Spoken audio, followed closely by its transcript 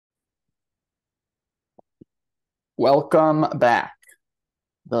Welcome back.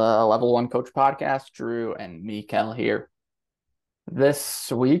 The Level One Coach Podcast, Drew and Mikel here.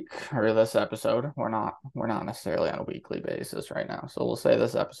 This week or this episode, we're not necessarily on a weekly basis right now, so we'll say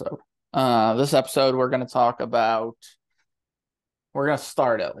this episode. This episode we're gonna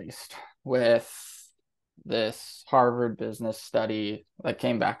start at least with this Harvard business study that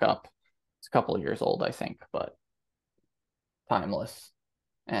came back up. It's a couple of years old, I think, but timeless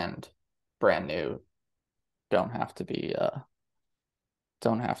and brand new. Don't have to be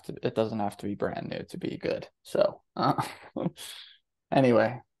it doesn't have to be brand new to be good. So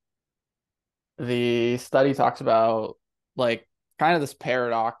anyway, the study talks about like kind of this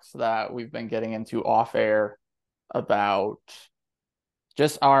paradox that we've been getting into off air about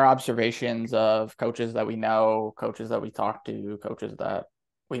just our observations of coaches that we know, coaches that we talk to, coaches that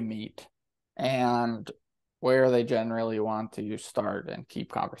we meet, and where they generally want to start and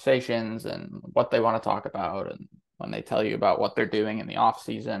keep conversations and what they want to talk about. And when they tell you about what they're doing in the off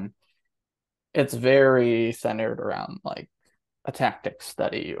season, it's very centered around like a tactics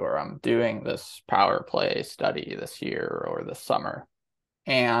study, or I'm doing this power play study this year or this summer.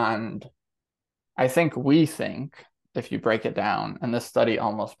 And we think if you break it down, and this study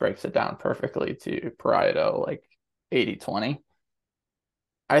almost breaks it down perfectly to Pareto, like 80-20.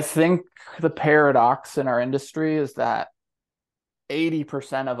 I think the paradox in our industry is that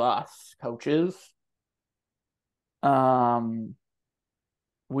 80% of us coaches, um,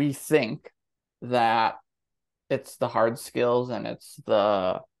 we think that it's the hard skills and it's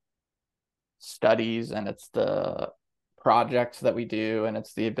the studies and it's the projects that we do and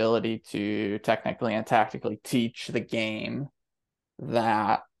it's the ability to technically and tactically teach the game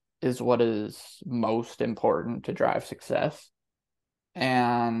that is what is most important to drive success.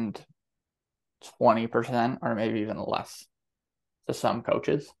 And 20% or maybe even less to some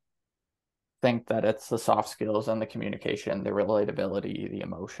coaches think that it's the soft skills and the communication, the relatability, the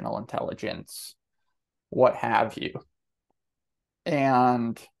emotional intelligence, what have you.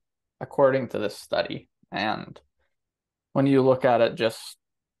 And according to this study, and when you look at it just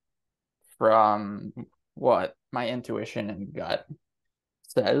from what my intuition and gut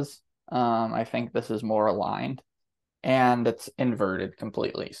says, I think this is more aligned and it's inverted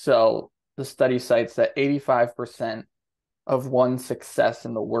completely. So the study cites that 85% of one's success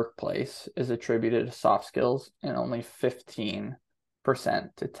in the workplace is attributed to soft skills and only 15%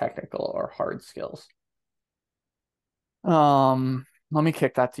 to technical or hard skills. Let me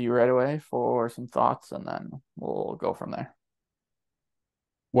kick that to you right away for some thoughts and then we'll go from there.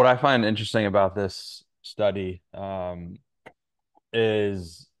 What I find interesting about this study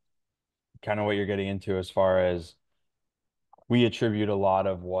is kind of what you're getting into as far as we attribute a lot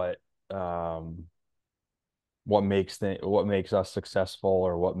of um, what makes us successful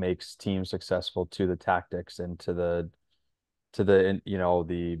or what makes teams successful to the tactics and to the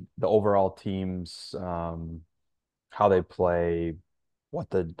the overall teams, how they play, what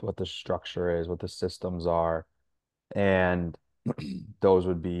the structure is, what the systems are, and those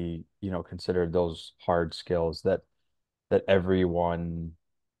would be considered those hard skills that everyone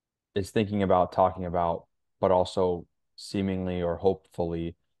is thinking about, talking about, but also seemingly or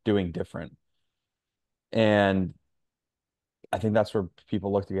hopefully doing different. And I think that's where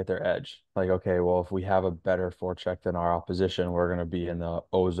people look to get their edge. Like, okay, well, if we have a better forecheck than our opposition, we're going to be in the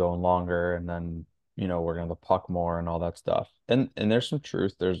O zone longer, and then we're going to puck more and all that stuff. And there's some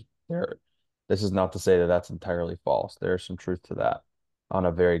truth. There. This is not to say that that's entirely false. There's some truth to that on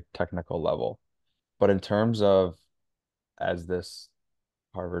a very technical level. But in terms of as this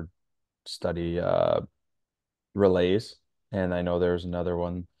Harvard study relays, and I know there's another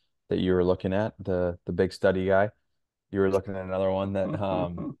one that you were looking at, the big study guy. You were looking at another one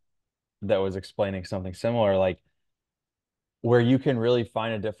that was explaining something similar, like where you can really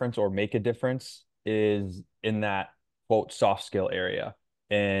find a difference or make a difference is in that quote soft skill area.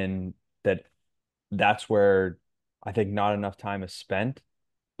 And that's where I think not enough time is spent,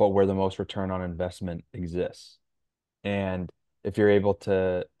 but where the most return on investment exists. And if you're able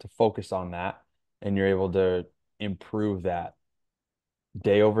to focus on that and you're able to improve that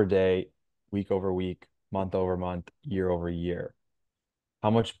day over day, week over week, month over month, year over year,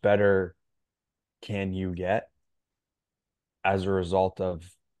 how much better can you get as a result of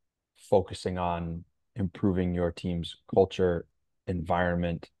focusing on improving your team's culture,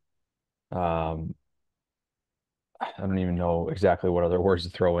 environment? Um, I don't even know exactly what other words to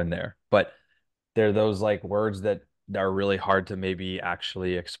throw in there, but they're those like words that are really hard to maybe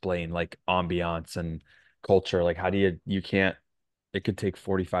actually explain, like ambiance and culture. Like, how do you can't, it could take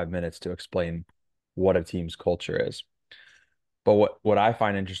 45 minutes to explain what a team's culture is. But what I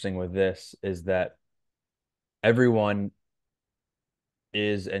find interesting with this is that everyone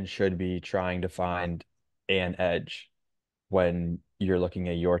is and should be trying to find an edge when you're looking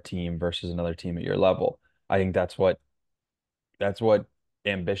at your team versus another team at your level. I think that's what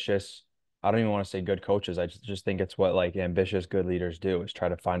ambitious, I don't even want to say good coaches. I just think it's what like ambitious good leaders do is try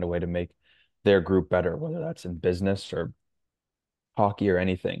to find a way to make their group better, whether that's in business or hockey or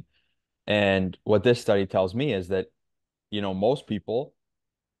anything. And what this study tells me is that, most people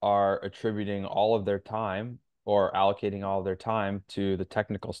are attributing all of their time or allocating all of their time to the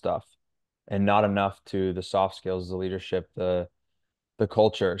technical stuff and not enough to the soft skills, the leadership, the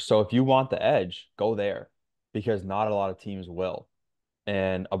culture. So if you want the edge, go there because not a lot of teams will.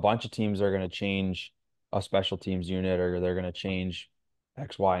 And a bunch of teams are going to change a special teams unit or they're going to change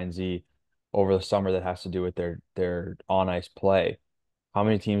X, Y, and Z over the summer that has to do with their on ice play. How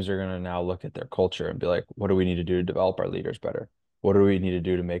many teams are going to now look at their culture and be like, what do we need to do to develop our leaders better? What do we need to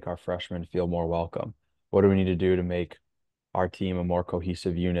do to make our freshmen feel more welcome? What do we need to do to make our team a more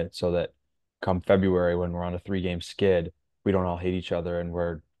cohesive unit so that come February when we're on a 3-game skid, we don't all hate each other and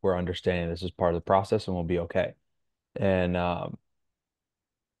we're understanding this is part of the process and we'll be okay. And I'll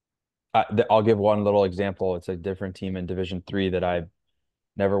give one little example. It's a different team in Division 3 that I've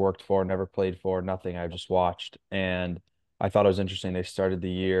never worked for, never played for, nothing. I've just watched, and I thought it was interesting. They started the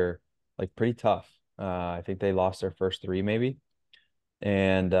year like pretty tough. I think they lost their first three, maybe,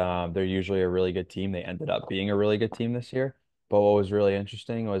 and they're usually a really good team. They ended up being a really good team this year. But what was really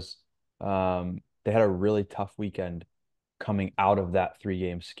interesting was they had a really tough weekend coming out of that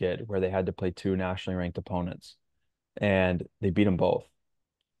 3-game skid where they had to play two nationally ranked opponents, and they beat them both.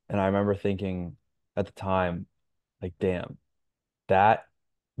 And I remember thinking at the time, like, damn, that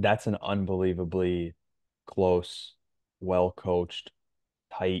that's an unbelievably close, well coached,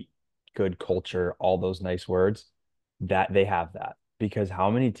 tight, good culture, all those nice words that they have that. Because how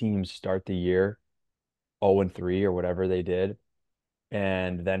many teams start the year 0-3 or whatever they did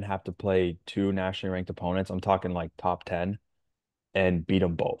and then have to play two nationally ranked opponents? I'm talking like top 10 and beat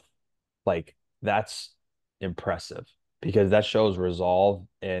them both. Like that's impressive because that shows resolve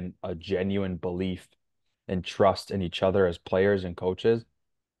and a genuine belief and trust in each other as players and coaches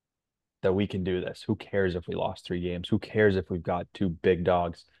that we can do this. Who cares if we lost 3 games? Who cares if we've got two big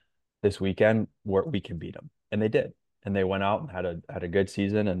dogs this weekend where we can beat them? And they did. And they went out and had a good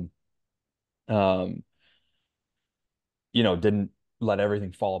season and um didn't let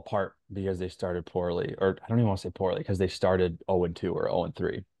everything fall apart because they started poorly, or I don't even want to say poorly because they started 0-2 or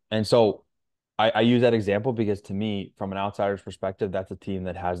 0-3. And so I use that example because to me, from an outsider's perspective, that's a team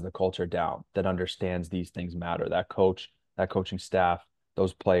that has the culture down, that understands these things matter. That coach, that coaching staff,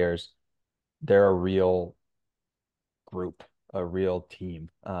 those players, they're a real group, a real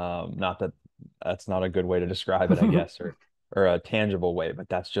team. Not that that's not a good way to describe it, I guess, or a tangible way, but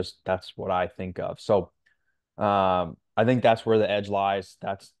that's what I think of. So I think that's where the edge lies.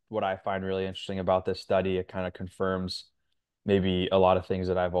 That's what I find really interesting about this study. It kind of confirms maybe a lot of things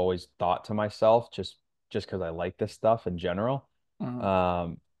that I've always thought to myself, just because I like this stuff in general. Mhm.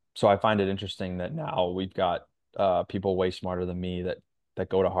 Um, so I find it interesting that now we've got people way smarter than me that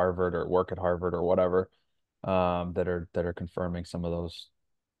go to Harvard or work at Harvard or whatever, that are confirming some of those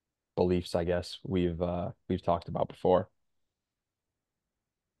beliefs, I guess we've talked about before.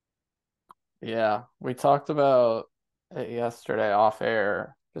 Yeah, we talked about it yesterday off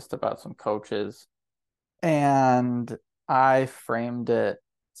air, just about some coaches. And I framed it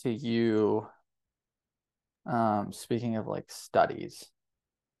to you, speaking of like studies,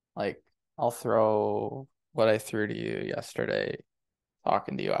 like I'll throw what I threw to you yesterday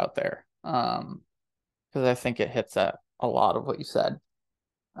talking to you out there. Because I think it hits at a lot of what you said.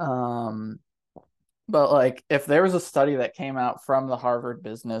 Um, but like if there was a study that came out from the Harvard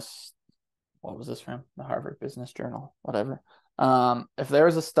Business, what was this from? The Harvard Business Journal, whatever. If there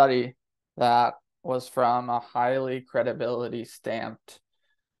was a study that was from a highly credibility stamped,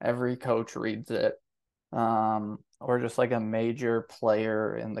 every coach reads it, or just like a major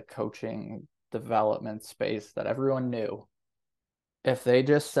player in the coaching development space that everyone knew, if they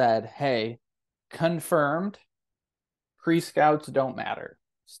just said, hey, confirmed, pre-scouts don't matter.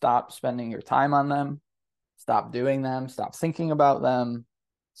 Stop spending your time on them. Stop doing them. Stop thinking about them.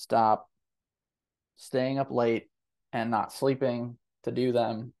 Stop staying up late and not sleeping to do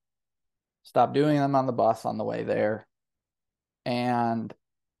them. Stop doing them on the bus on the way there. And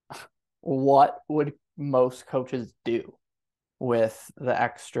what would most coaches do with the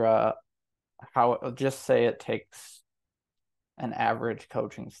extra? How just say it takes an average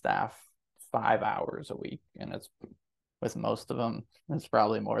coaching staff 5 hours a week, and it's with most of them, it's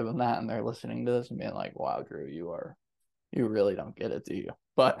probably more than that. And they're listening to this and being like, wow, Drew, you really don't get it, do you?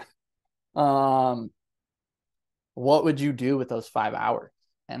 But um, what would you do with those 5 hours?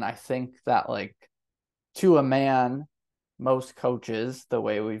 And I think that, like, to a man, most coaches, the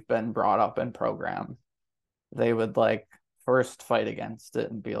way we've been brought up and programmed, they would like first fight against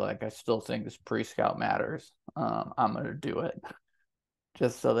it and be like, I still think this pre-scout matters. I'm gonna do it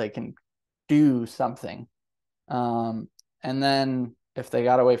just so they can do something. Um, and then if they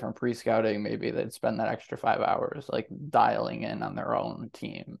got away from pre-scouting, maybe they'd spend that extra 5 hours like dialing in on their own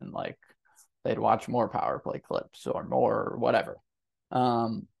team, and like they'd watch more power play clips or more whatever.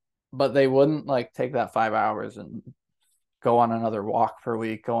 Um, but they wouldn't like take that 5 hours and go on another walk per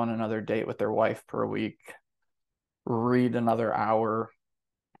week, go on another date with their wife per week, read another hour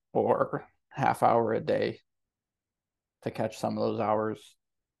or half hour a day to catch some of those hours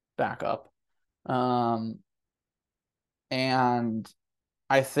back up. Um, and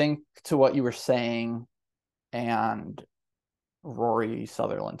I think to what you were saying, and Rory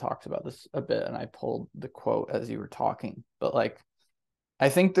Sutherland talks about this a bit, and I pulled the quote as you were talking, but like, I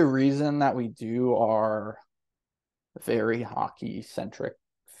think the reason that we do our very hockey centric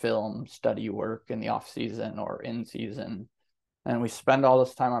film study work in the off season or in season, and we spend all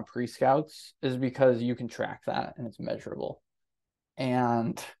this time on pre scouts, is because you can track that and it's measurable.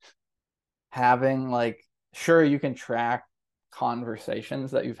 And having like, sure, you can track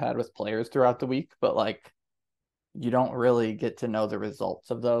conversations that you've had with players throughout the week, but like, you don't really get to know the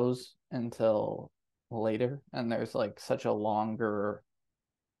results of those until later. And there's like such a longer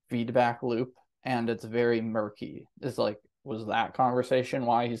feedback loop, and it's very murky. It's like, was that conversation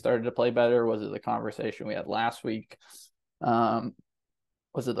why he started to play better? Was it the conversation we had last week? Um,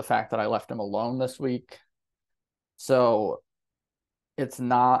 was it the fact that I left him alone this week? So it's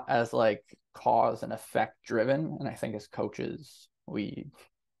not as like cause and effect driven. And I think as coaches, we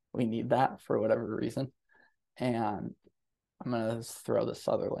need that for whatever reason. And I'm gonna throw the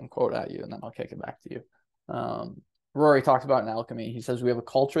Sutherland quote at you, and then I'll kick it back to you. Rory talks about in Alchemy. He says, we have a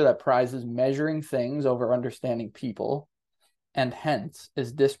culture that prizes measuring things over understanding people, and hence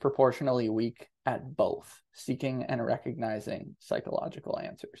is disproportionately weak at both seeking and recognizing psychological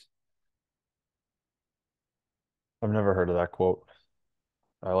answers. I've never heard of that quote.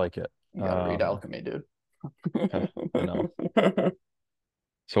 I like it. You got to read Alchemy, dude. I know.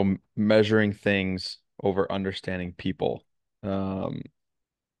 So measuring things over understanding people. Um,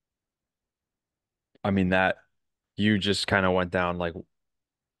 I mean that you just kind of went down like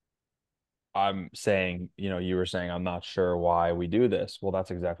I'm saying, you were saying I'm not sure why we do this. Well, that's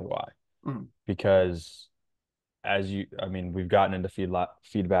exactly why. Mhm. Because I mean, we've gotten into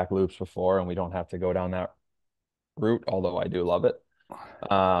feedback loops before and we don't have to go down that route, although I do love it.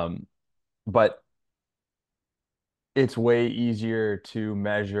 Um, but it's way easier to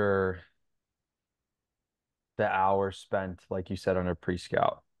measure the hours spent, like you said, on a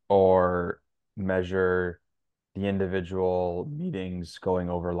pre-scout or measure the individual meetings going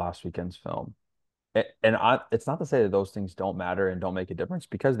over last weekend's film. It's not to say that those things don't matter and don't make a difference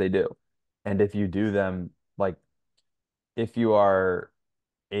because they do. And if you do them, like if you are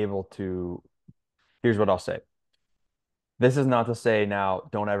able to, here's what I'll say. This is not to say now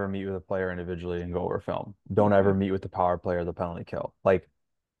don't ever meet with a player individually and go over film. Don't ever Mhm. meet with the power play or the penalty kill. Like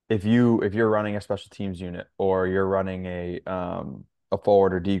if you're running a special teams unit or you're running a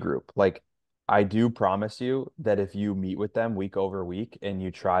forward or D group, like I do promise you that if you meet with them week over week and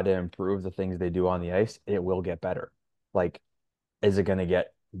you try to improve the things they do on the ice, it will get better. Like, is it going to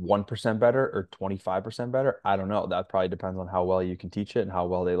get 1% better or 25% better? I don't know. That probably depends on how well you can teach it and how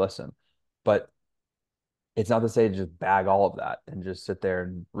well they listen. But it's not to say to just bag all of that and just sit there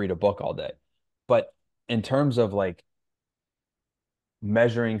and read a book all day. But in terms of like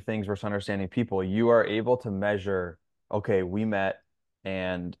measuring things versus understanding people, you are able to measure, okay, we met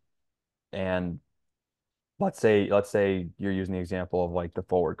and and let's say you're using the example of like the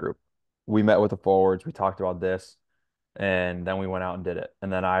forward group. We met with the forwards, we talked about this, and then we went out and did it. And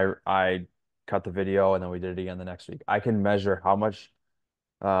then I cut the video and then we did it again the next week. I can measure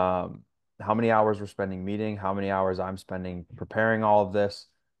um how many hours we're spending meeting, how many hours I'm spending preparing all of this.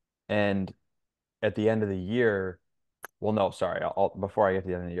 And at the end of the year, well, no, sorry. Before I get to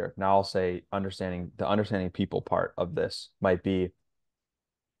the end of the year, now I'll say understanding people part of this might be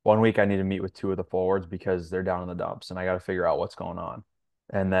 1 week I need to meet with two of the forwards because they're down in the dumps and I got to figure out what's going on.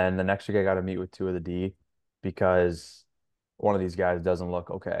 And then the next week I got to meet with two of the D because one of these guys doesn't look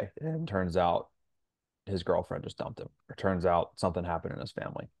okay. And turns out his girlfriend just dumped him. Or turns out something happened in his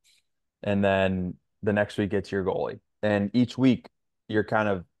family. And then the next week it's your goalie. And each week you're kind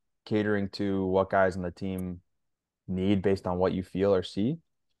of catering to what guys on the team need based on what you feel or see.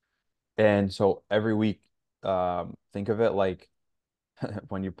 And so every week, think of it like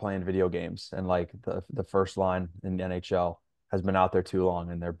when you're playing video games, and like the first line in the NHL has been out there too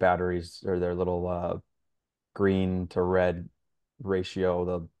long, and their batteries or their little green to red ratio,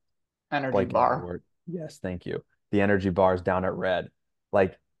 the Energy blanking on the bar. word. Yes, thank you. The energy bar is down at red.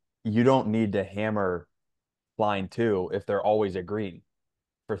 Like, you don't need to hammer line two if they're always at green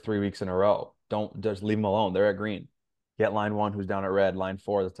for 3 weeks in a row. Don't just leave them alone. They're at green. Get line one who's down at red, line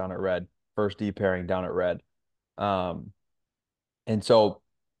four that's down at red, first D pairing down at red. Um, and so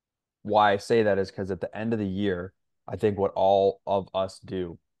why I say that is because at the end of the year, I think what all of us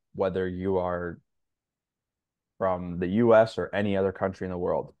do, whether you are from the US or any other country in the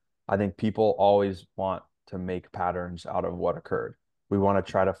world, I think people always want to make patterns out of what occurred. We want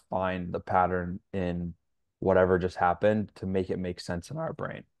to try to find the pattern in whatever just happened to make it make sense in our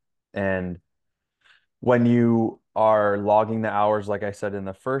brain. And when you are logging the hours, like I said in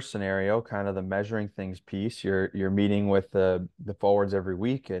the first scenario, kind of the measuring things piece, you're meeting with the forwards every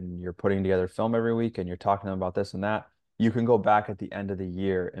week, and you're putting together film every week, and you're talking to them about this and that. You can go back at the end of the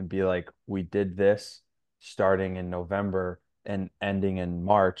year and be like, we did this starting in November and ending in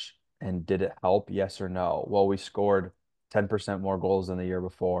March, and did it help? Yes or no? Well, we scored 10% more goals than the year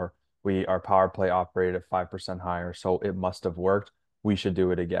before. Our power play operated at 5% higher, so it must have worked. We should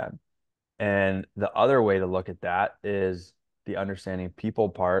do it again. And the other way to look at that is the understanding people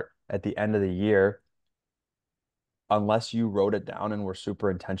part. At the end of the year, unless you wrote it down and were super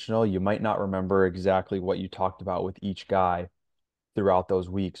intentional, you might not remember exactly what you talked about with each guy throughout those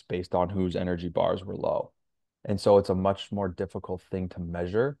weeks based on whose energy bars were low. And so it's a much more difficult thing to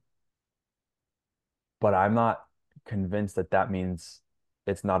measure, but I'm not convinced that that means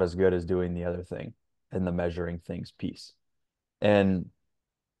it's not as good as doing the other thing in the measuring things piece. And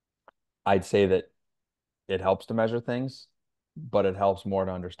I'd say that it helps to measure things, but it helps more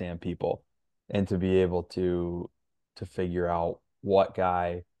to understand people and to be able to figure out what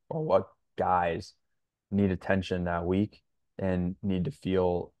guy or what guys need attention that week and need to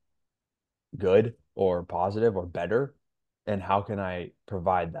feel good or positive or better, and how can I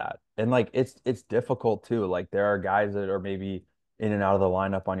provide that. And like it's difficult too. Like, there are guys that are maybe in and out of the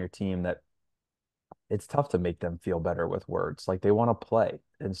lineup on your team that it's tough to make them feel better with words. Like, they want to play.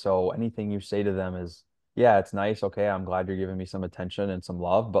 And so anything you say to them is, yeah, it's nice. Okay, I'm glad you're giving me some attention and some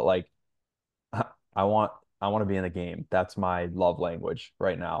love, but like, I want I want to be in the game. That's my love language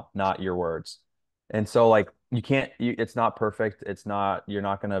right now, not your words. And so like, it's not perfect. It's not, you're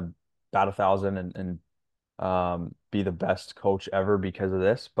not gonna bat 1,000 and be the best coach ever because of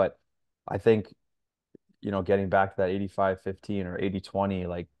this. But I think, getting back to that 85-15 or 80-20,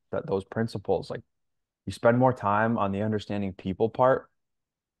 like those principles, like, you spend more time on the understanding people part,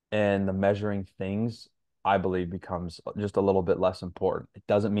 and the measuring things, I believe, becomes just a little bit less important. It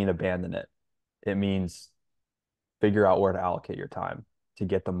doesn't mean abandon it. It means figure out where to allocate your time to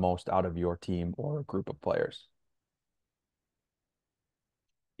get the most out of your team or group of players.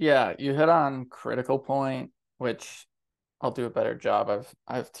 Yeah, you hit on critical point, which I'll do a better job.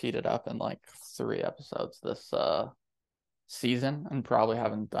 I've teed it up in like 3 episodes this season and probably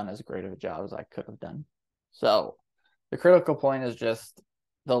haven't done as great of a job as I could have done. So the critical point is just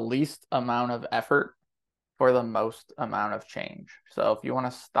the least amount of effort for the most amount of change. So if you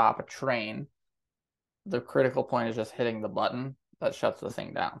want to stop a train, the critical point is just hitting the button that shuts the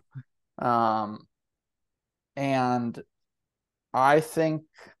thing down. Um, and I think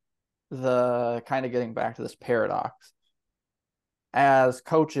the kind of getting back to this paradox, as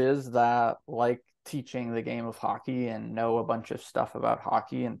coaches that like teaching the game of hockey and know a bunch of stuff about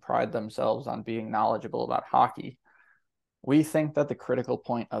hockey and pride themselves on being knowledgeable about hockey, we think that the critical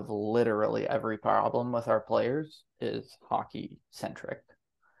point of literally every problem with our players is hockey centric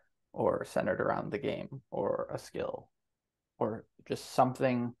or centered around the game or a skill or just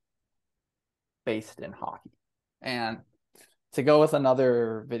something based in hockey. And to go with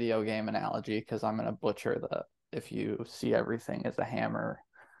another video game analogy, because I'm going to butcher the if you see everything as a hammer,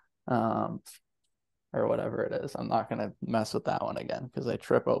 um, or whatever it is. I'm not going to mess with that one again because I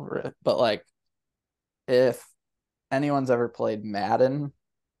trip over it. But like, if anyone's ever played Madden,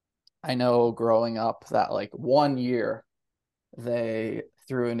 I know growing up that like one year they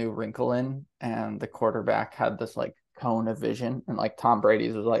threw a new wrinkle in and the quarterback had this like cone of vision, and like Tom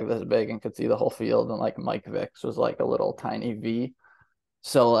Brady's was like this big and could see the whole field, and like Mike Vick's was like a little tiny V.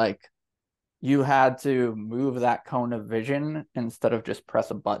 So like you had to move that cone of vision instead of just press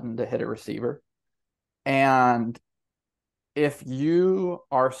a button to hit a receiver. And if you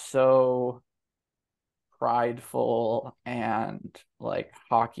are so prideful and like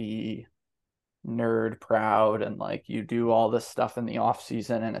hockey nerd proud and like you do all this stuff in the off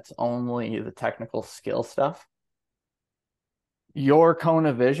season and it's only the technical skill stuff, your cone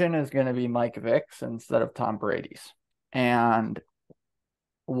of vision is going to be Mike Vick's instead of Tom Brady's. And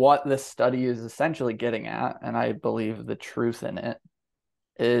what this study is essentially getting at, and I believe the truth in it,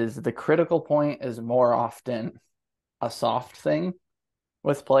 is the critical point is more often a soft thing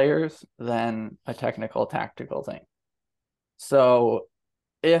with players than a technical tactical thing. So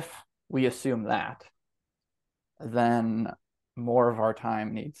if we assume that, then more of our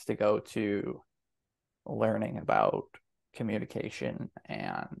time needs to go to learning about communication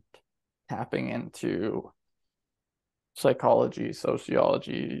and tapping into psychology,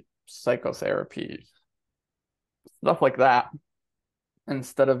 sociology, psychotherapy, stuff like that,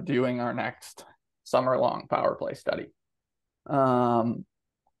 instead of doing our next summer long power play study. Um,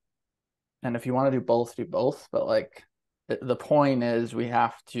 and if you want to do both. But like the point is, we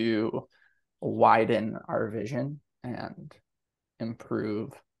have to widen our vision and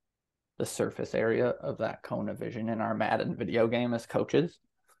improve the surface area of that cone of vision in our Madden video game as coaches,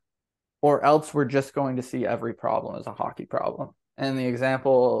 or else we're just going to see every problem as a hockey problem. And the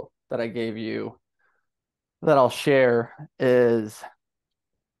example that I gave you that I'll share is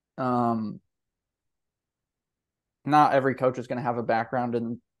um, not every coach is going to have a background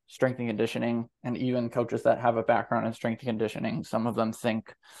in strength and conditioning. And even coaches that have a background in strength and conditioning, some of them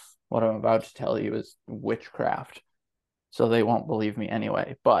think what I'm about to tell you is witchcraft. So they won't believe me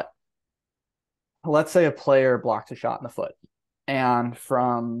anyway. But let's say a player blocks a shot in the foot. And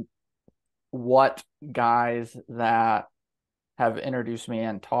from what guys that have introduced me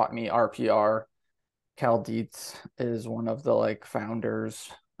and taught me RPR, Cal Dietz is one of the like founders,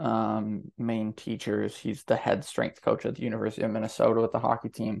 main teachers. He's the head strength coach at the University of Minnesota with the hockey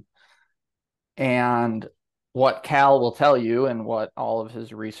team. And what Cal will tell you, and what all of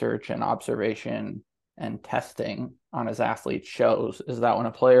his research and observation and testing on his athletes shows, is that when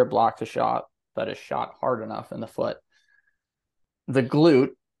a player blocks a shot that is shot hard enough in the foot, the glute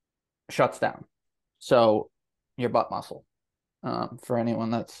shuts down. So your butt muscle. For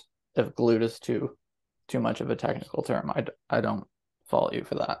anyone that's, if glute is too much of a technical term, I don't fault you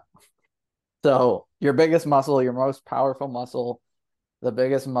for that. So your biggest muscle, your most powerful muscle, the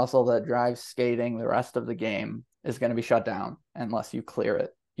biggest muscle that drives skating the rest of the game is going to be shut down unless you clear it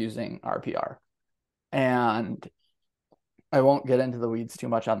using RPR. And I won't get into the weeds too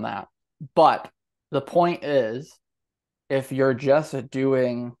much on that. But the point is, if you're just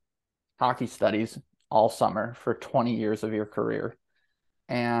doing hockey studies all summer for 20 years of your career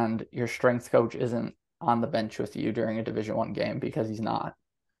and your strength coach isn't on the bench with you during a Division I game, because he's not,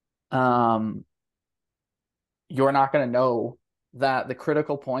 um, you're not going to know that the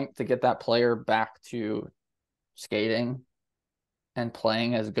critical point to get that player back to skating and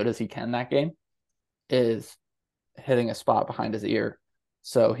playing as good as he can that game is hitting a spot behind his ear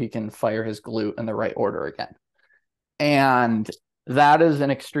so he can fire his glute in the right order again. And that is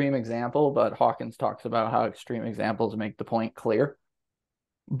an extreme example, but Hawkins talks about how extreme examples make the point clear.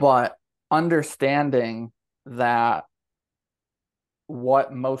 But understanding that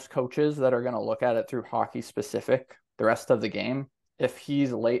what most coaches that are going to look at it through hockey specific the rest of the game, if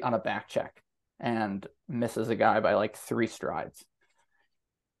he's late on a back check and misses a guy by like 3 strides,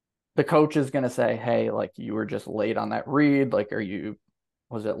 the coach is going to say, hey, like, you were just late on that read. Like,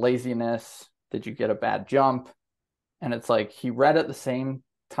 was it laziness? Did you get a bad jump? And it's like, he read at the same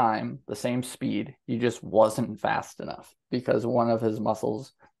time, the same speed. He just wasn't fast enough because one of his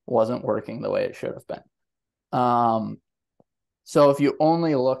muscles wasn't working the way it should have been. So if you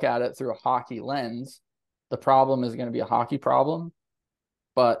only look at it through a hockey lens, the problem is going to be a hockey problem.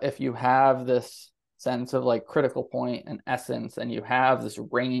 But if you have this sense of like critical point and essence, and you have this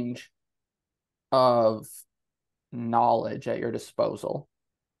range of knowledge at your disposal,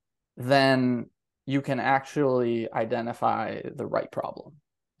 then you can actually identify the right problem.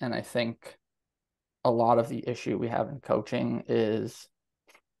 And I think a lot of the issue we have in coaching is,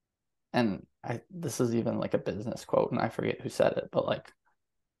 and this is even like a business quote, and I forget who said it, but like,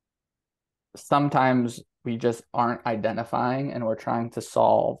 sometimes we just aren't identifying and we're trying to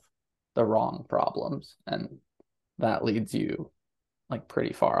solve the wrong problems. And that leads you like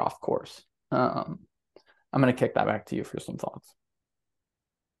pretty far off course. I'm going to kick that back to you for some thoughts.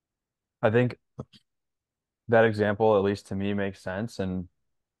 I think that example, at least to me, makes sense, and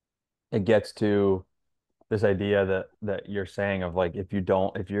it gets to this idea that you're saying of like, if you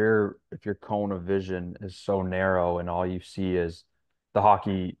don't, if your cone of vision is so narrow and all you see is the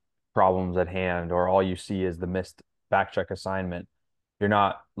hockey problems at hand, or all you see is the missed back check assignment, you're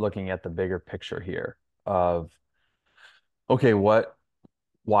not looking at the bigger picture here of, okay,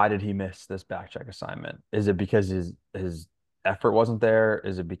 why did he miss this back check assignment? Is it because his effort wasn't there?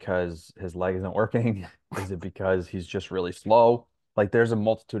 Is it because his leg isn't working? Is it because he's just really slow? Like there's a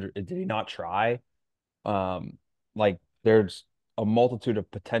multitude did he not try? Um, like there's a multitude of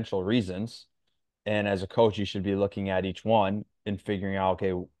potential reasons. And as a coach, you should be looking at each one and figuring out,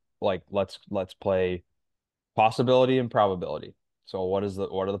 okay, like let's play possibility and probability. So what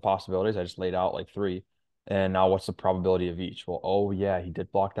are the possibilities? I just laid out like three. And now what's the probability of each? Well, oh yeah, he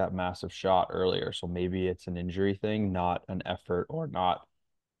did block that massive shot earlier. So maybe it's an injury thing, not an effort or not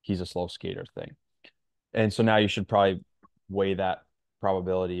he's a slow skater thing. And so now you should probably weigh that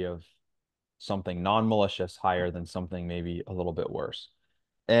probability of something non-malicious higher than something maybe a little bit worse.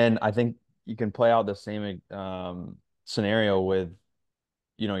 And I think you can play out the same scenario with,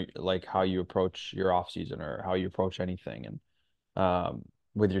 like how you approach your off season or how you approach anything and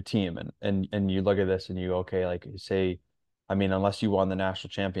with your team. And you look at this and you, okay, like say, I mean, unless you won the national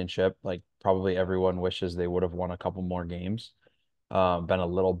championship, like probably everyone wishes they would have won a couple more games, been a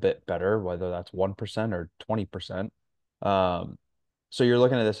little bit better, whether that's 1% or 20%. Um, so you're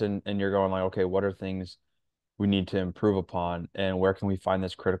looking at this and you're going like, okay, what are things we need to improve upon, and where can we find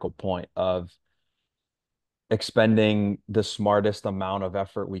this critical point of expending the smartest amount of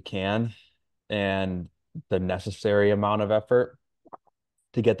effort we can and the necessary amount of effort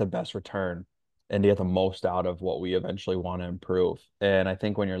to get the best return and to get the most out of what we eventually want to improve. And I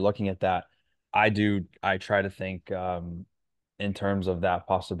think when you're looking at that, I try to think in terms of that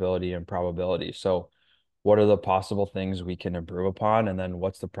possibility and probability. So what are the possible things we can improve upon? And then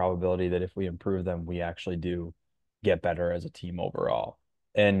what's the probability that if we improve them, we actually do get better as a team overall?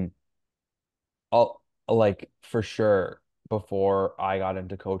 And I'll like for sure before I got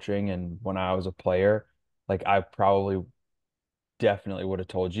into coaching and when I was a player, like I probably definitely would have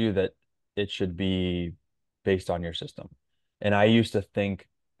told you that it should be based on your system. And I used to think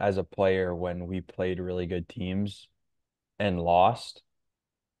as a player when we played really good teams and lost,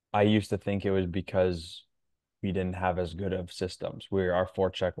 I used to think it was because we didn't have as good of systems where our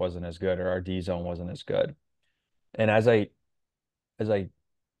forecheck wasn't as good or our D zone wasn't as good. And as I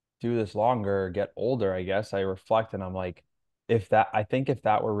do this longer, get older, I guess, I reflect and I'm like, I think if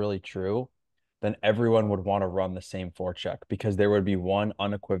that were really true, then everyone would want to run the same forecheck because there would be one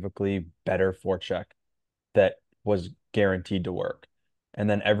unequivocally better forecheck that was guaranteed to work. And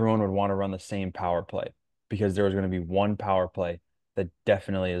then everyone would want to run the same power play because there was going to be one power play that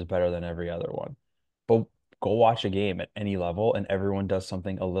definitely is better than every other one. But go watch a game at any level and everyone does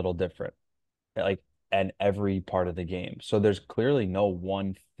something a little different, like and every part of the game. So there's clearly no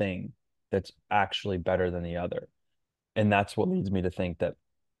one thing that's actually better than the other. And that's what leads me to think that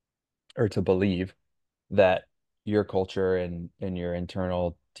or to believe that your culture and your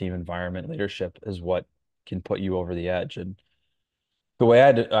internal team environment leadership is what can put you over the edge. And the way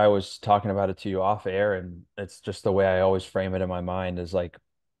I was talking about it to you off air, and it's just the way I always frame it in my mind is like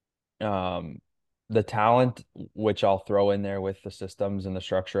um the talent, which I'll throw in there with the systems and the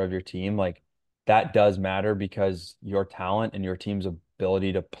structure of your team, like that does matter because your talent and your team's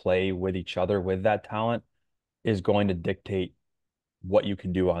ability to play with each other with that talent is going to dictate what you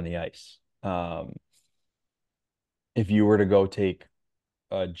can do on the ice. If you were to go take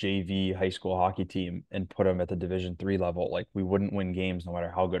a JV high school hockey team and put them at the Division 3 level, like we wouldn't win games no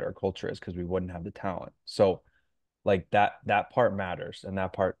matter how good our culture is because we wouldn't have the talent. So like that part matters and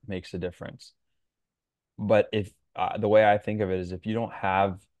that part makes a difference. But if the way I think of it is if you don't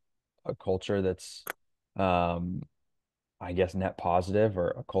have a culture that's um I guess net positive or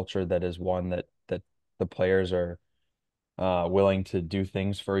a culture that is one that the players are willing to do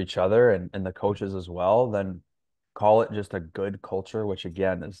things for each other and the coaches as well, then call it just a good culture, which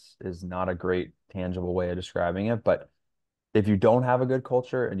again is not a great tangible way of describing it. But if you don't have a good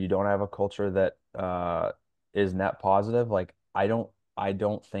culture and you don't have a culture that is net positive, like I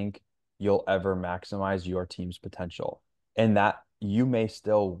don't think you'll ever maximize your team's potential. And that you may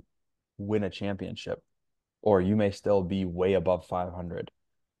still win a championship or you may still be way above 500,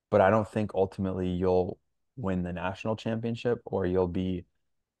 but I don't think ultimately you'll win the national championship or you'll be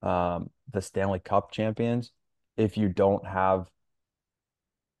the Stanley Cup champions if you don't have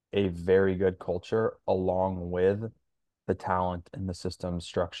a very good culture along with the talent and the system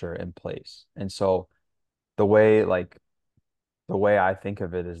structure in place. And so the way like the way I think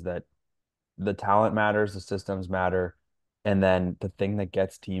of it is that the talent matters, the systems matter, and then the thing that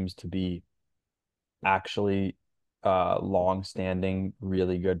gets teams to be actually long-standing,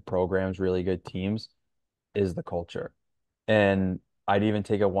 really good programs, really good teams is the culture. And I'd even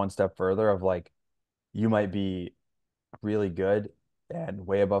take it one step further of like you might be really good and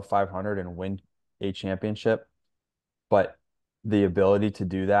way above 500 and win a championship, but the ability to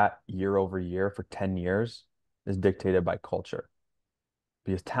do that year over year for 10 years is dictated by culture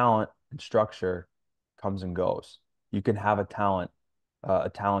because talent and structure comes and goes. You can have a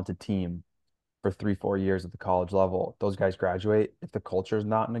talented team for 3, 4 years at the college level. Those guys graduate. If the culture is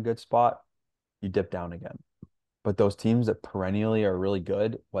not in a good spot, you dip down again. But those teams that perennially are really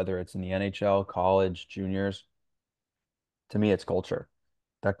good, whether it's in the NHL, college, juniors, to me, it's culture.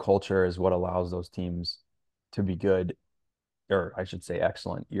 That culture is what allows those teams to be good, or I should say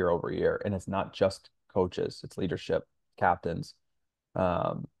excellent year over year. And it's not just coaches, it's leadership, captains,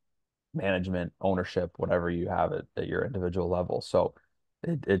 um, management, ownership, whatever you have at your individual level. So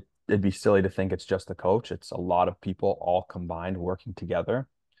it'd be silly to think it's just the coach. It's a lot of people all combined working together.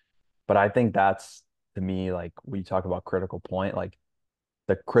 But I think that's to me, like we talk about critical point, like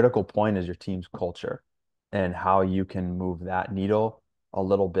the critical point is your team's culture and how you can move that needle a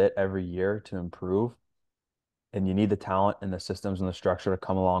little bit every year to improve. And you need the talent and the systems and the structure to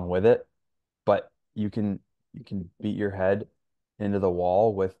come along with it. But you can beat your head into the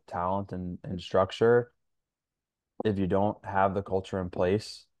wall with talent and structure. If you don't have the culture in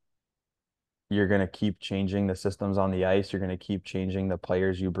place, you're going to keep changing the systems on the ice. You're going to keep changing the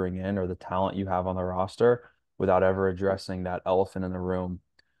players you bring in or the talent you have on the roster without ever addressing that elephant in the room,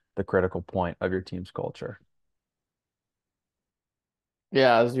 the critical point of your team's culture.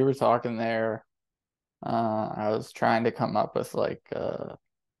 Yeah, as you were talking there, I was trying to come up with like a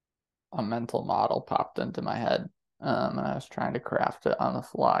mental model popped into my head, and I was trying to craft it on the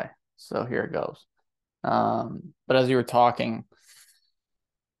fly. So here it goes. But as you were talking,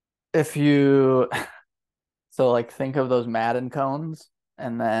 if you so like think of those Madden cones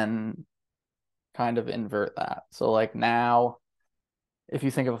and then kind of invert that. So like now, if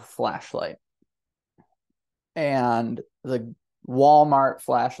you think of a flashlight and the Walmart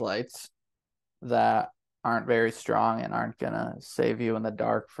flashlights that aren't very strong and aren't gonna save you in the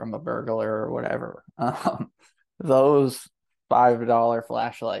dark from a burglar or whatever. Those $5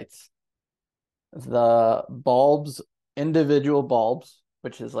 flashlights, the bulbs, individual bulbs,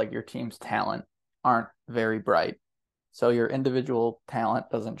 which is like your team's talent, aren't very bright. So your individual talent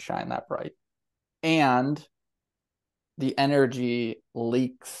doesn't shine that bright. And the energy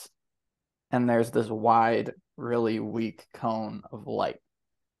leaks, and there's this wide, really weak cone of light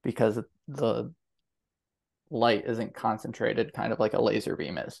because the light isn't concentrated, kind of like a laser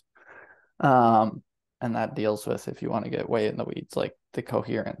beam is. Um, and that deals with, if you want to get way in the weeds, like the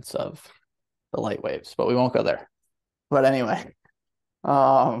coherence of the light waves, but we won't go there. But anyway,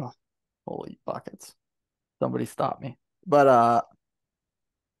 um, holy buckets. Somebody stop me. But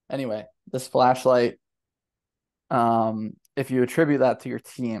anyway, this flashlight, if you attribute that to your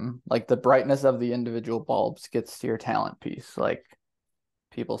team, like the brightness of the individual bulbs gets to your talent piece. Like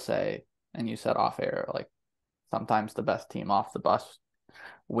people say, and you said off air, like sometimes the best team off the bus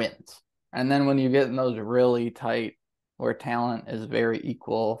wins. And then when you get in those really tight, where talent is very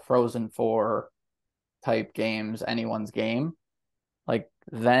equal, Frozen Four type games, anyone's game, like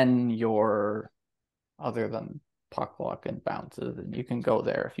then you're, other than puck luck and bounces, and you can go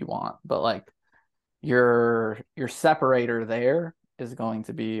there if you want, but like your separator there is going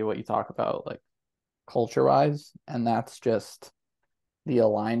to be what you talk about, like culture wise, and that's just the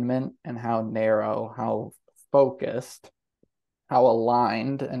alignment and how narrow, how focused, how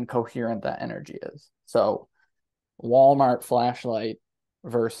aligned and coherent that energy is. So Walmart flashlight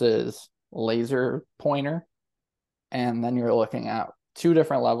versus laser pointer, and then you're looking at two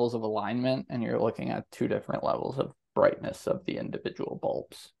different levels of alignment, and you're looking at two different levels of brightness of the individual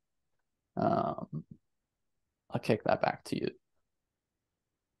bulbs. Um, I'll kick that back to you.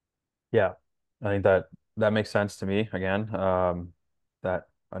 Yeah, I think that makes sense to me again. That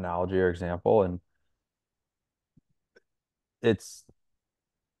analogy or example, and it's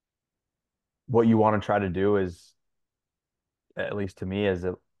what you want to try to do is, at least to me, is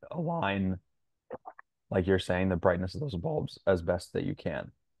align, like you're saying, the brightness of those bulbs as best that you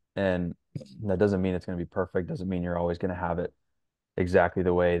can. And that doesn't mean it's going to be perfect, doesn't mean you're always going to have it exactly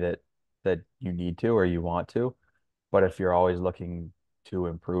the way that you need to or you want to. But if you're always looking to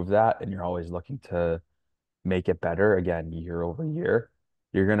improve that and you're always looking to make it better again year over year,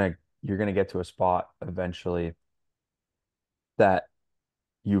 you're gonna get to a spot eventually that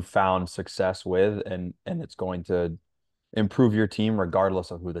you've found success with and it's going to improve your team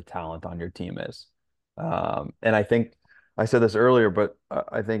regardless of who the talent on your team is. And I think I said this earlier, but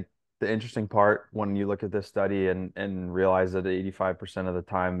I think the interesting part when you look at this study and realize that 85% of the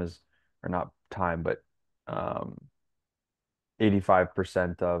time is, or not time, but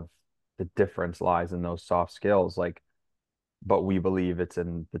 85% of the difference lies in those soft skills. Like, but we believe it's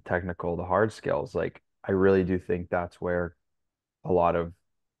in the technical, the hard skills. Like, I really do think that's where a lot of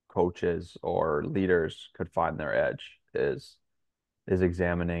coaches or leaders could find their edge is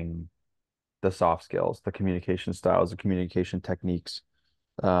examining the soft skills, the communication styles, the communication techniques,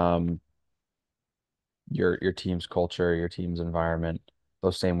 um, your team's culture, your team's environment,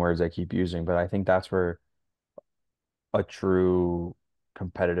 those same words I keep using. But I think that's where a true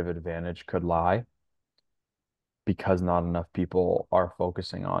competitive advantage could lie because not enough people are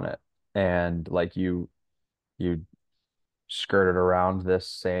focusing on it. And like you skirted around this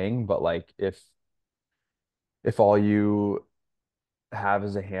saying, but like if all you have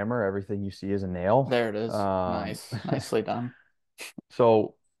is a hammer, everything you see is a nail. There it is. Nice. Nicely done.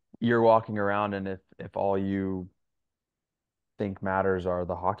 So you're walking around and if all you think matters are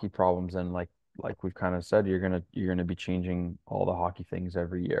the hockey problems, and like we've kind of said, you're gonna be changing all the hockey things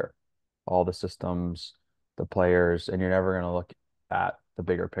every year, all the systems, the players, and you're never gonna look at the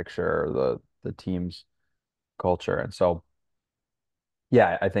bigger picture or the team's culture. And so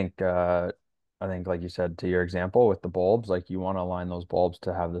yeah, I think like you said to your example with the bulbs, like you want to align those bulbs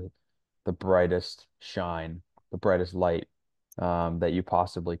to have the brightest shine, the brightest light that you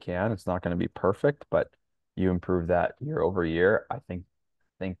possibly can. It's not going to be perfect, but you improve that year over year. I think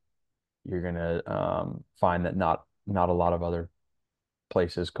you're gonna find that not a lot of other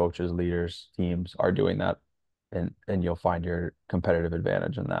places, coaches, leaders, teams are doing that, and you'll find your competitive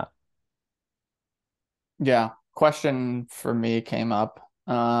advantage in that. Yeah. Question for me came up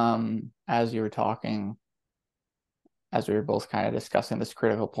as you were talking, as we were both kind of discussing this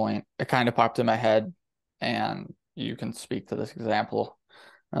critical point. It kind of popped in my head, and you can speak to this example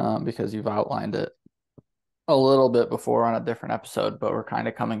because you've outlined it a little bit before on a different episode, but we're kind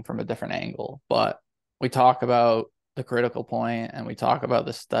of coming from a different angle. But we talk about the critical point and we talk about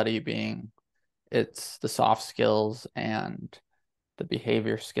the study being it's the soft skills and the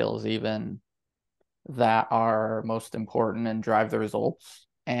behavior skills even that are most important and drive the results.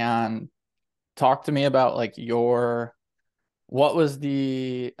 And talk to me about like your what was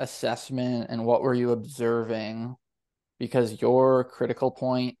the assessment and what were you observing? Because your critical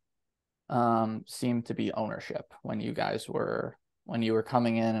point seemed to be ownership when you were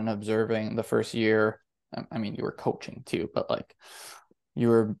coming in and observing the first year. I mean, you were coaching too, but like you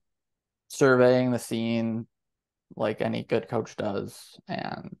were surveying the scene like any good coach does.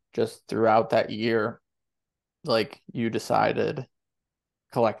 And just throughout that year, like you decided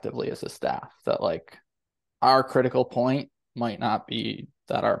collectively as a staff that like our critical point might not be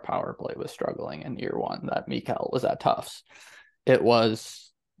that our power play was struggling in year one, that Mikael was at Tufts. It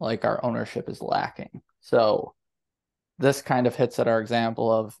was like our ownership is lacking. So this kind of hits at our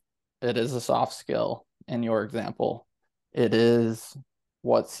example of it is a soft skill in your example. It is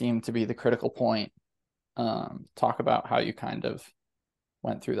what seemed to be the critical point. Talk about how you kind of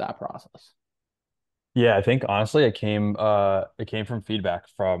went through that process. Yeah, I think honestly it came from feedback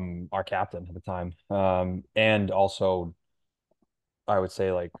from our captain at the time. And also I would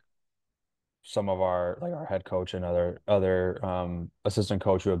say like some of our head coach and other assistant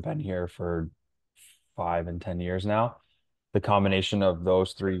coach who have been here for 5 and 10 years now. The combination of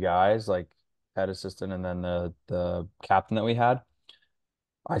those three guys, like head assistant and then the captain that we had.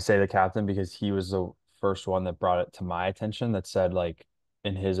 I say the captain because he was the first one that brought it to my attention that said like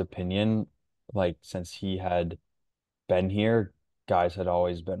in his opinion, like since he had been here, guys had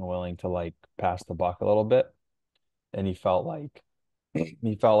always been willing to like pass the buck a little bit. And he felt like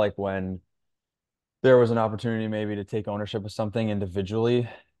when there was an opportunity maybe to take ownership of something individually,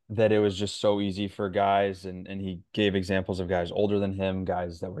 that it was just so easy for guys. And he gave examples of guys older than him,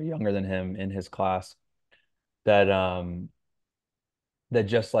 guys that were younger than him in his class, that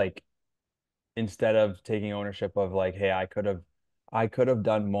just like instead of taking ownership of like, hey, I could have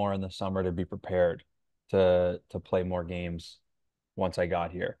done more in the summer to be prepared to play more games once I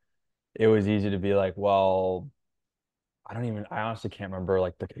got here. It was easy to be like, well, I honestly can't remember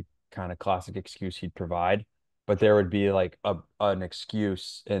like the kind of classic excuse he'd provide, but there would be like an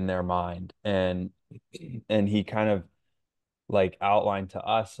excuse in their mind. And he kind of like outlined to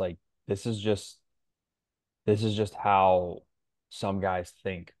us like this is just this is just how some guys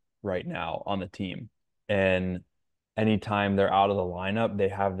think right now on the team. And anytime they're out of the lineup, they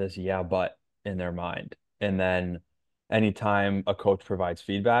have this yeah, but in their mind. And then anytime a coach provides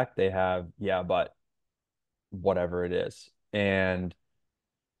feedback, they have yeah, but whatever it is. And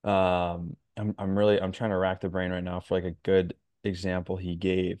I'm trying to rack the brain right now for like a good example he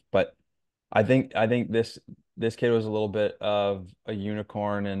gave. But I think this kid was a little bit of a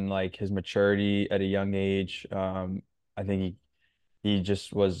unicorn in like his maturity at a young age. I think he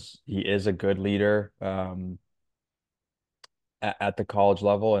is a good leader at the college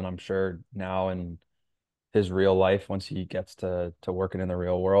level, and I'm sure now his real life once he gets to working in the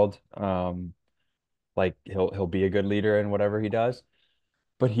real world. Like he'll be a good leader in whatever he does.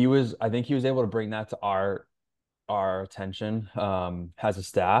 But I think he was able to bring that to our attention as a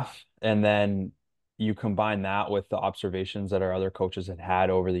staff. And then you combine that with the observations that our other coaches had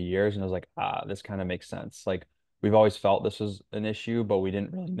had over the years, and I was like, this kind of makes sense. Like we've always felt this was an issue, but we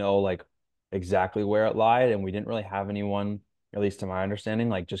didn't really know like exactly where it lied, and we didn't really have anyone, at least to my understanding,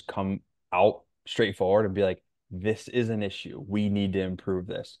 like just come out straightforward and be like, this is an issue. We need to improve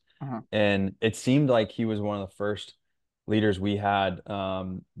this. Mhm. And it seemed like he was one of the first leaders we had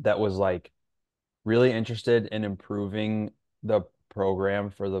that was like really interested in improving the program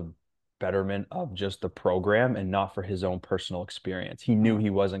for the betterment of just the program and not for his own personal experience. He knew Mhm. he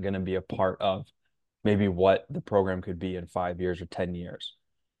wasn't going to be a part of maybe what the program could be in 5 years or 10 years.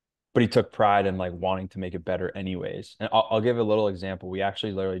 But he took pride in like wanting to make it better anyways. And I'll give a little example. We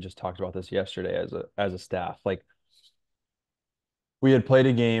actually literally just talked about this yesterday as a staff. Like we had played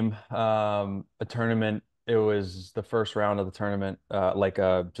a game, a tournament. It was the first round of the tournament, like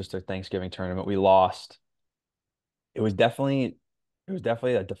just a Thanksgiving tournament. We lost. it was definitely it was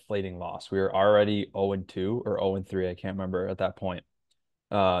definitely a deflating loss. We were already 0-2 or 0-3. I can't remember at that point.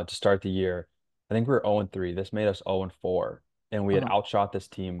 To start the year. I think we were 0-3. This made us 0-4. And we had Mhm. outshot this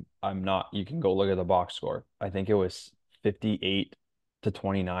team. You can go look at the box score. I think it was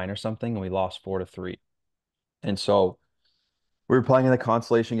 58-29 or something, and we lost 4-3. And so we were playing in the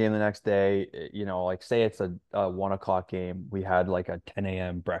consolation game the next day. Like say it's a 1 o'clock game. We had like a 10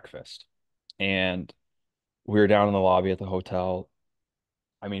 a.m. breakfast. And we were down in the lobby at the hotel.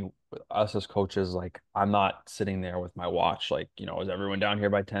 I mean, us as coaches, like I'm not sitting there with my watch, like, is everyone down here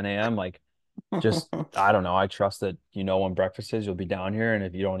by 10 a.m.? Like, just I don't know. I trust that when breakfast is, you'll be down here, and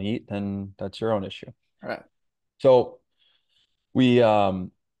if you don't eat, then that's your own issue. Right. So we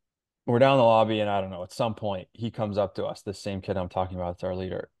we're down in the lobby, and I don't know, at some point he comes up to us, this same kid I'm talking about, it's our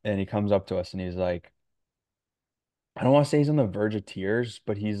leader, and he comes up to us and he's like, I don't want to say he's on the verge of tears,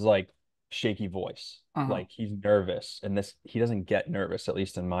 but he's like shaky voice. Mhm. Like he's nervous, and this he doesn't get nervous, at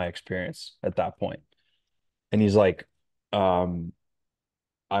least in my experience at that point. And he's like, um,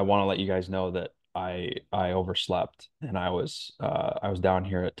 I want to let you guys know that I overslept, and I was down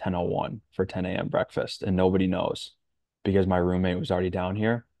here at 10:01 for 10 a.m. breakfast, and nobody knows because my roommate was already down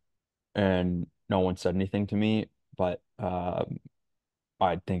here and no one said anything to me, but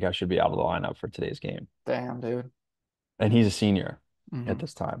I think I should be out of the lineup for today's game. Damn, dude. And he's a senior at Mhm.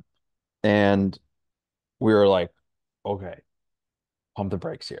 this time. And we were like, okay, pump the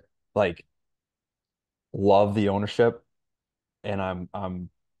brakes here. Like, love the ownership, and I'm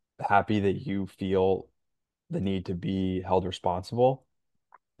happy that you feel the need to be held responsible,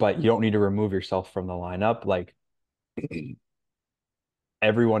 but you don't need to remove yourself from the lineup. Like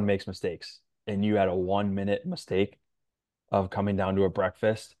everyone makes mistakes, and you had a 1 minute mistake of coming down to a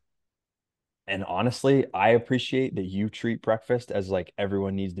breakfast. And honestly, I appreciate that you treat breakfast as like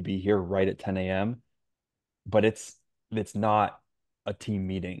everyone needs to be here right at 10 a.m., but it's not a team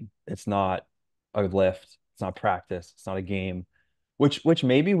meeting. It's not a lift. It's not practice. It's not a game. Which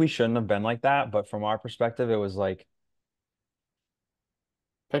maybe we shouldn't have been like that, but from our perspective, it was like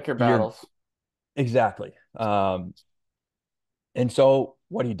Pick your you're battles. exactly. And so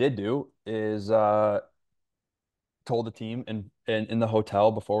what he did do is told the team in the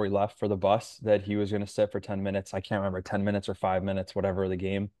hotel before we left for the bus that he was going to sit for 10 minutes. I can't remember, 10 minutes or 5 minutes, whatever the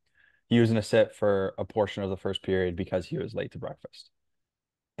game. He was going to sit for a portion of the first period because he was late to breakfast.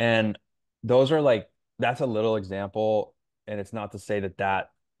 And those are like, that's a little example. And it's not to say that that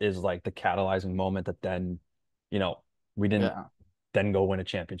is like the catalyzing moment that then, you know, we didn't Yeah. then go win a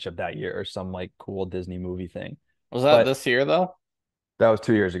championship that year or some like cool Disney movie thing. Was that But this year though? that was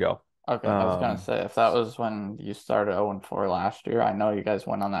 2 years ago. Okay, I was gonna Um, say if that was when you started 0-4 last year, I know you guys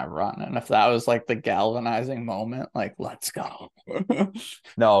went on that run. And if that was like the galvanizing moment, like let's go.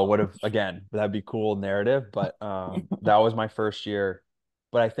 no, would have again, that'd be cool narrative, but that was my first year.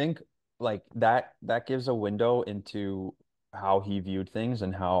 But I think like that gives a window into how he viewed things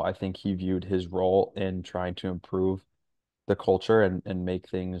and how I think he viewed his role in trying to improve the culture and make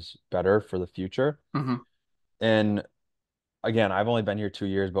things better for the future. Hmm. And again, I've only been here 2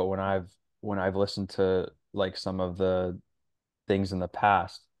 years, but when I've listened to like some of the things in the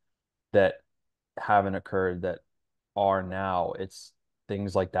past that haven't occurred that are now, it's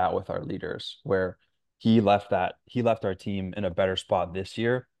things like that with our leaders where he left our team in a better spot this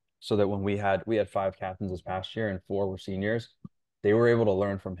year so that when we had 5 captains this past year and 4 were seniors, they were able to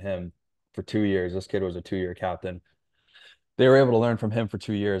learn from him for 2 years. This kid was a 2-year captain. They were able to learn from him for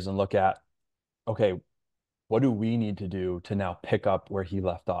 2 years and look at, okay, what do we need to do to now pick up where he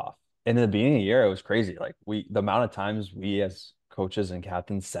left off? And in the beginning of the year, it was crazy. Like the amount of times we as coaches and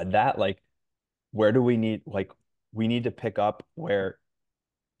captains said that, like, where do we need, like, we need to pick up where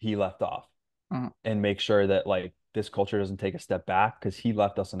he left off Mhm. and make sure that like this culture doesn't take a step back because he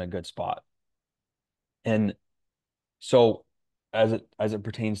left us in a good spot. And so as it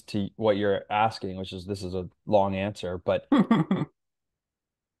pertains to what you're asking, which is this is a long answer, but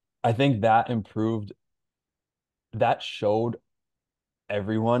I think that improved, that showed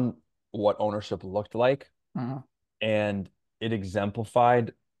everyone what ownership looked like. Mhm. And it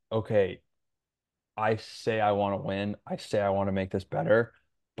exemplified, okay, I say I want to win. I say I want to make this better,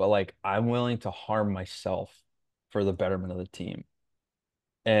 but like I'm willing to harm myself for the betterment of the team.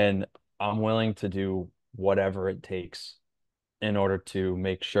 And I'm willing to do whatever it takes in order to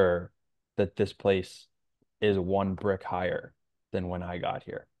make sure that this place is one brick higher than when I got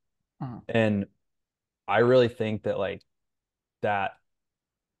here. Mhm. And I really think that like that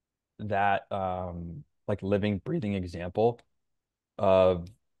like living, breathing example of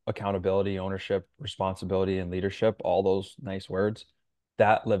accountability, ownership, responsibility, and leadership, all those nice words,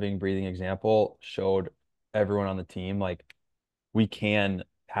 that living, breathing example showed everyone on the team like we can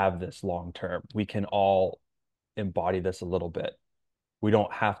have this long term. We can all embody this a little bit. We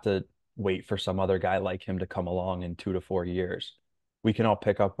don't have to wait for some other guy like him to come along in 2 to 4 years. We can all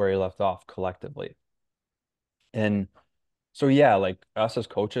pick up where he left off collectively. And so yeah, like us as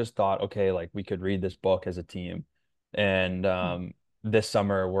coaches thought, okay, like we could read this book as a team. And this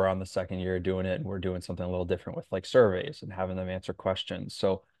summer we're on the second year doing it and we're doing something a little different with like surveys and having them answer questions.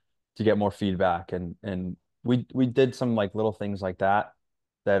 So to get more feedback and we did some like little things like that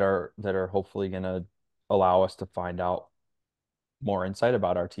that are hopefully gonna allow us to find out more insight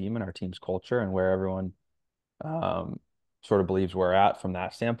about our team and our team's culture and where everyone um sort of believes we're at from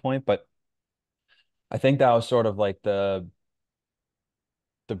that standpoint. But I think that was sort of like the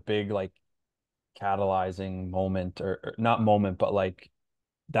big like catalyzing moment or not moment, but like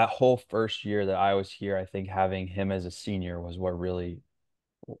that whole first year that I was here, I think having him as a senior was what really,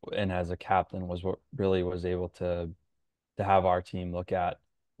 and as a captain was what really was able to have our team look at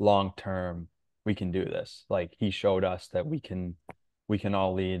long term, we can do this. Like he showed us that we can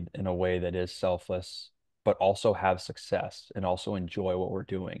all lead in a way that is selfless, but also have success and also enjoy what we're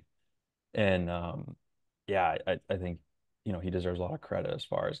doing. And yeah, I think, he deserves a lot of credit as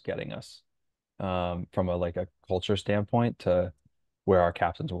far as getting us from a like a culture standpoint to where our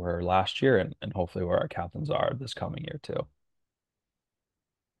captains were last year and hopefully where our captains are this coming year too.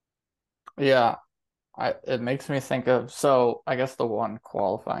 Yeah, it makes me think of, so I guess the one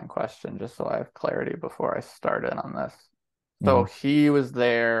qualifying question, just so I have clarity before I start in on this. So Mhm. he was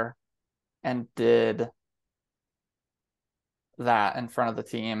there and did that in front of the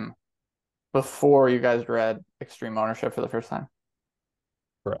team before you guys read Extreme Ownership for the first time.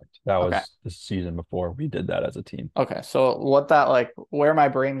 Correct. That Okay. was the season before we did that as a team. Okay. So what that like where my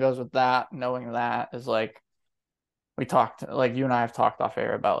brain goes with that, knowing that is like we talked like you and I have talked off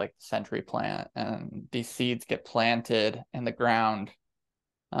air about like the century plant and these seeds get planted in the ground.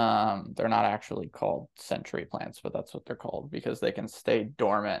 They're not actually called century plants, but that's what they're called because they can stay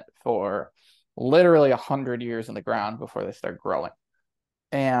dormant for literally 100 years in the ground before they start growing.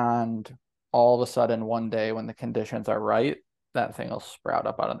 And all of a sudden, one day when the conditions are right, that thing will sprout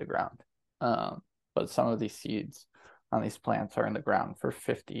up out of the ground. But some of these seeds on these plants are in the ground for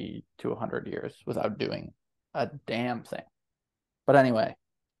 50 to 100 years without doing a damn thing. But anyway,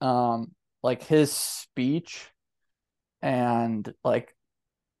 like his speech and like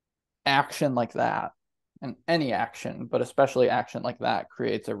action like that, and any action, but especially action like that,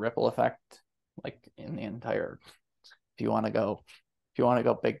 creates a ripple effect, like in the entire. If you want to go, if you want to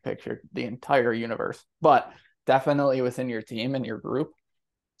go big picture, the entire universe, but definitely within your team and your group.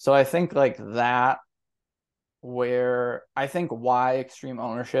 So I think like that, where I think why Extreme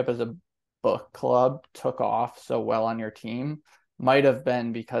Ownership as a book club took off so well on your team might have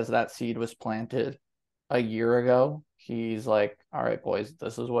been because that seed was planted a year ago. He's like, all right, boys,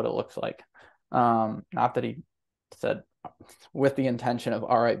 this is what it looks like. Not that he said with the intention of,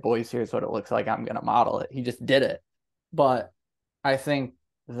 all right, boys, here's what it looks like. I'm going to model it. He just did it. But I think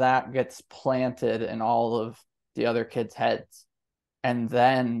that gets planted in all of the other kids' heads. And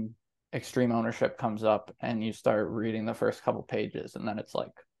then Extreme Ownership comes up and you start reading the first couple pages. And then it's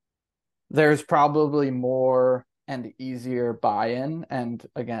like, there's probably more and easier buy-in and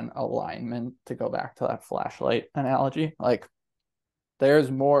again alignment, to go back to that flashlight analogy. Like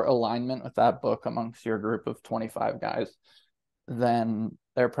there's more alignment with that book amongst your group of 25 guys than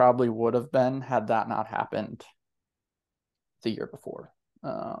there probably would have been had that not happened the year before.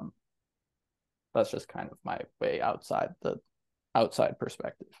 um that's just kind of my way outside the outside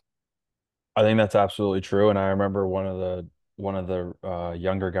perspective. I think that's absolutely true. And I remember one of the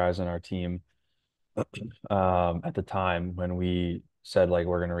younger guys in our team at the time when we said like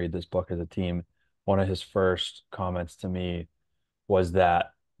we're going to read this book as a team, one of his first comments to me was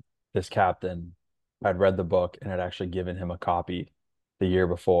that this captain had read the book and had actually given him a copy the year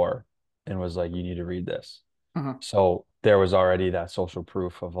before and was like, you need to read this. Hmm. So there was already that social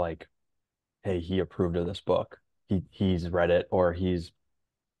proof of like, hey, he approved of this book. He's read it or he's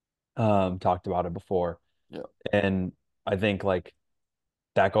talked about it before. Yeah. And I think like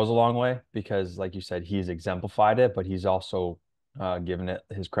that goes a long way because like you said, he's exemplified it, but he's also given it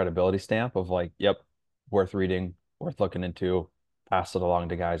his credibility stamp of like, yep, worth reading, worth looking into, passed it along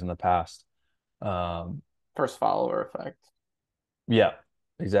to guys in the past. Um, First follower effect. yeah,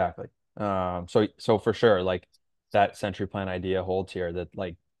 exactly. So for sure, like that century plan idea holds here that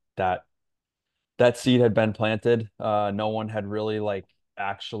like that that seed had been planted. No one had really like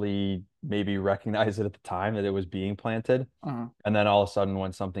actually maybe recognized it at the time that it was being planted. Hmm. And then all of a sudden,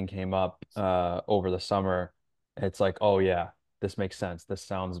 when something came up over the summer, it's like, oh yeah, this makes sense. This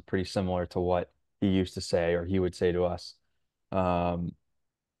sounds pretty similar to what he used to say or he would say to us. Um,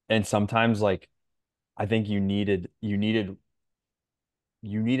 and sometimes like I think you needed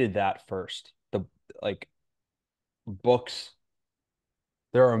that first. The like books,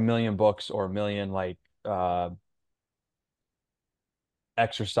 there are a million books or a million like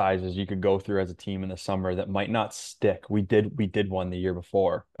exercises you could go through as a team in the summer that might not stick. We did one the year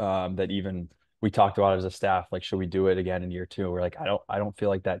before that even we talked about it as a staff like should we do it again in year two? We're like I don't feel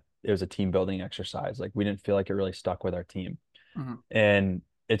like that it was a team building exercise. Like we didn't feel like it really stuck with our team. Hmm. And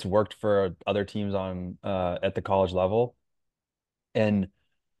it's worked for other teams on at the college level. And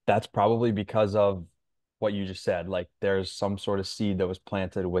that's probably because of what you just said. Like there's some sort of seed that was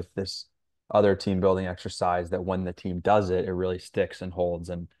planted with this other team building exercise that when the team does it, it really sticks and holds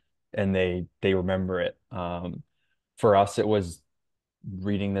and they remember it. For us, it was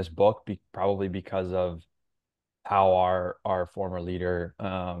reading this book probably because of how our former leader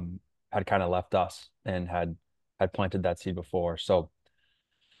had kind of left us and had planted that seed before. So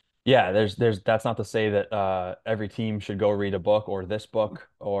yeah, there's that's not to say that every team should go read a book or this book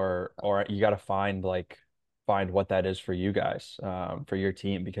or you got to find what that is for you guys for your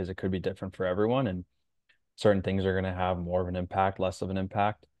team because it could be different for everyone and certain things are going to have more of an impact, less of an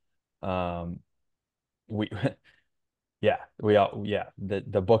impact. Um, we yeah, we all yeah,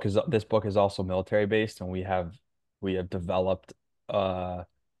 the book is this book is also military based and we have developed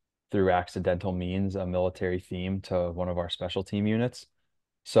through accidental means a military theme to one of our special team units.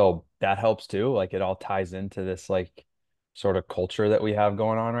 So that helps too. Like it all ties into this like sort of culture that we have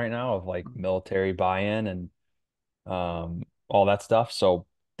going on right now of like military buy-in and all that stuff. So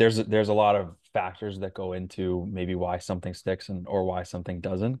there's a lot of factors that go into maybe why something sticks and or why something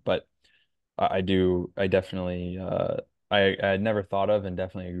doesn't. But I definitely I had never thought of and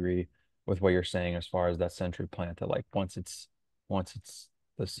definitely agree with what you're saying as far as that century plant that like once it's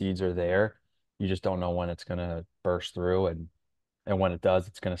the seeds are there, you just don't know when it's gonna burst through and when it does,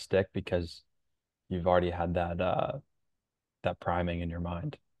 it's gonna stick because you've already had that priming in your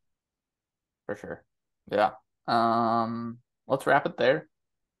mind. For sure. Yeah. Let's wrap it there.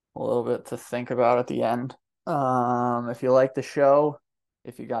 A little bit to think about at the end. If you like the show,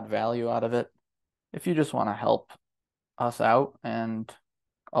 if you got value out of it, if you just want to help us out and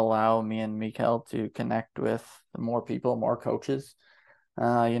allow me and Mikael to connect with more people, more coaches,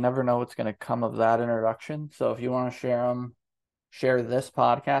 you never know what's going to come of that introduction. So if you want to share this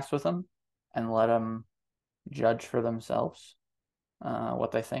podcast with them and let them judge for themselves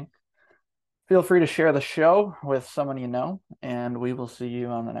what they think. Feel free to share the show with someone you know, and we will see you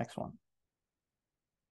on the next one.